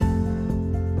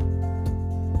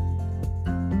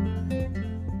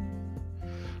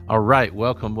All right,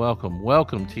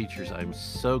 welcome, teachers. I'm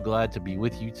so glad to be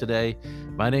with you today.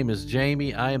 My name is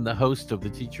Jamie. I am the host of the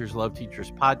Teachers Love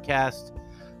Teachers podcast,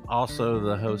 also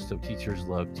the host of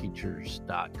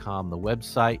teachersloveteachers.com, the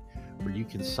website where you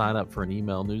can sign up for an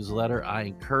email newsletter. I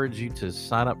encourage you to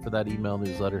sign up for that email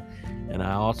newsletter, and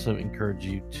I also encourage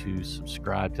you to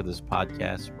subscribe to this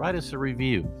podcast. Write us a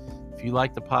review. If you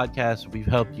like the podcast, if we've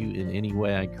helped you in any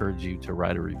way, I encourage you to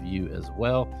write a review as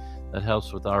well. That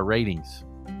helps with our ratings.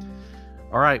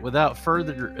 All right, without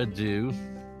further ado,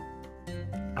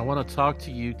 I want to talk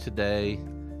to you today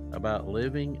about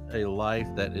living a life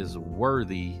that is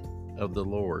worthy of the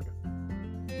Lord.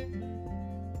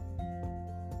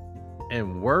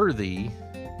 And worthy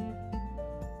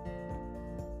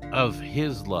of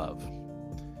His love.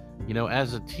 You know,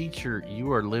 as a teacher,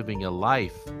 you are living a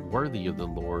life worthy of the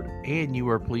Lord, and you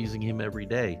are pleasing Him every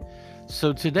day.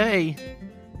 So today,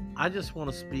 I just want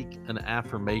to speak an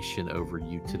affirmation over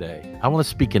you today. I want to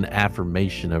speak an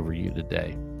affirmation over you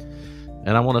today.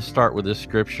 And I want to start with this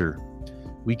scripture.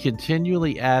 We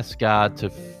continually ask God to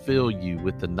fill you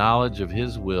with the knowledge of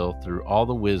His will through all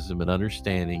the wisdom and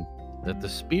understanding that the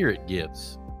Spirit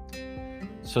gives,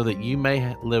 so that you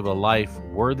may live a life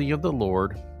worthy of the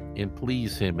Lord and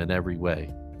please Him in every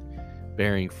way,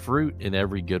 bearing fruit in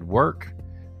every good work,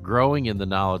 growing in the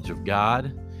knowledge of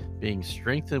God, being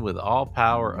strengthened with all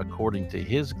power according to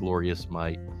His glorious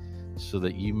might, so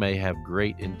that you may have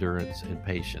great endurance and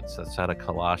patience. That's out of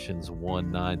Colossians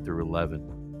 1:9-11.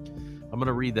 I'm going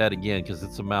to read that again because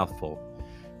it's a mouthful.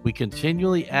 We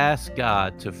continually ask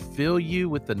God to fill you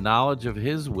with the knowledge of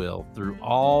His will through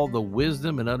all the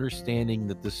wisdom and understanding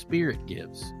that the Spirit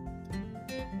gives.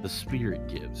 The Spirit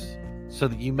gives, so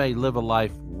that you may live a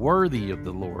life worthy of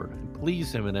the Lord and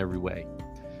please Him in every way,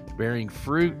 bearing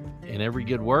fruit in every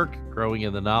good work, growing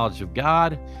in the knowledge of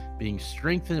God, being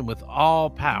strengthened with all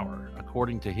power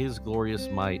according to His glorious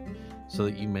might, so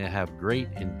that you may have great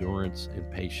endurance and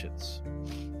patience.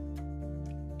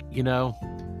 You know,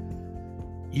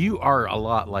 you are a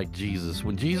lot like Jesus.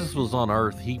 When Jesus was on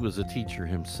earth, He was a teacher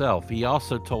Himself. He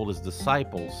also told His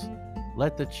disciples,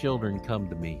 "Let the children come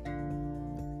to me."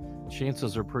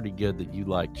 Chances are pretty good that you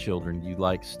like children, you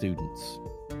like students.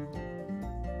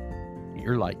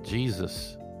 You're like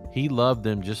Jesus. He loved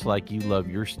them just like you love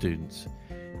your students.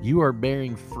 You are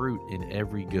bearing fruit in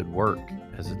every good work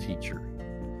as a teacher.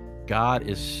 God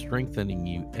is strengthening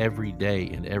you every day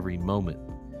and every moment.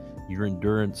 Your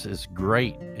endurance is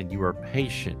great and you are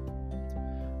patient.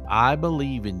 I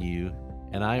believe in you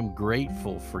and I am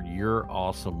grateful for your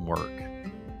awesome work.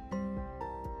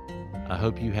 I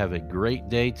hope you have a great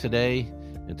day today,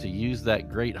 and to use that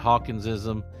great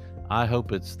Hawkinsism, I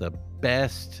hope it's the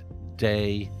best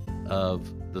day of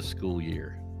the school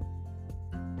year.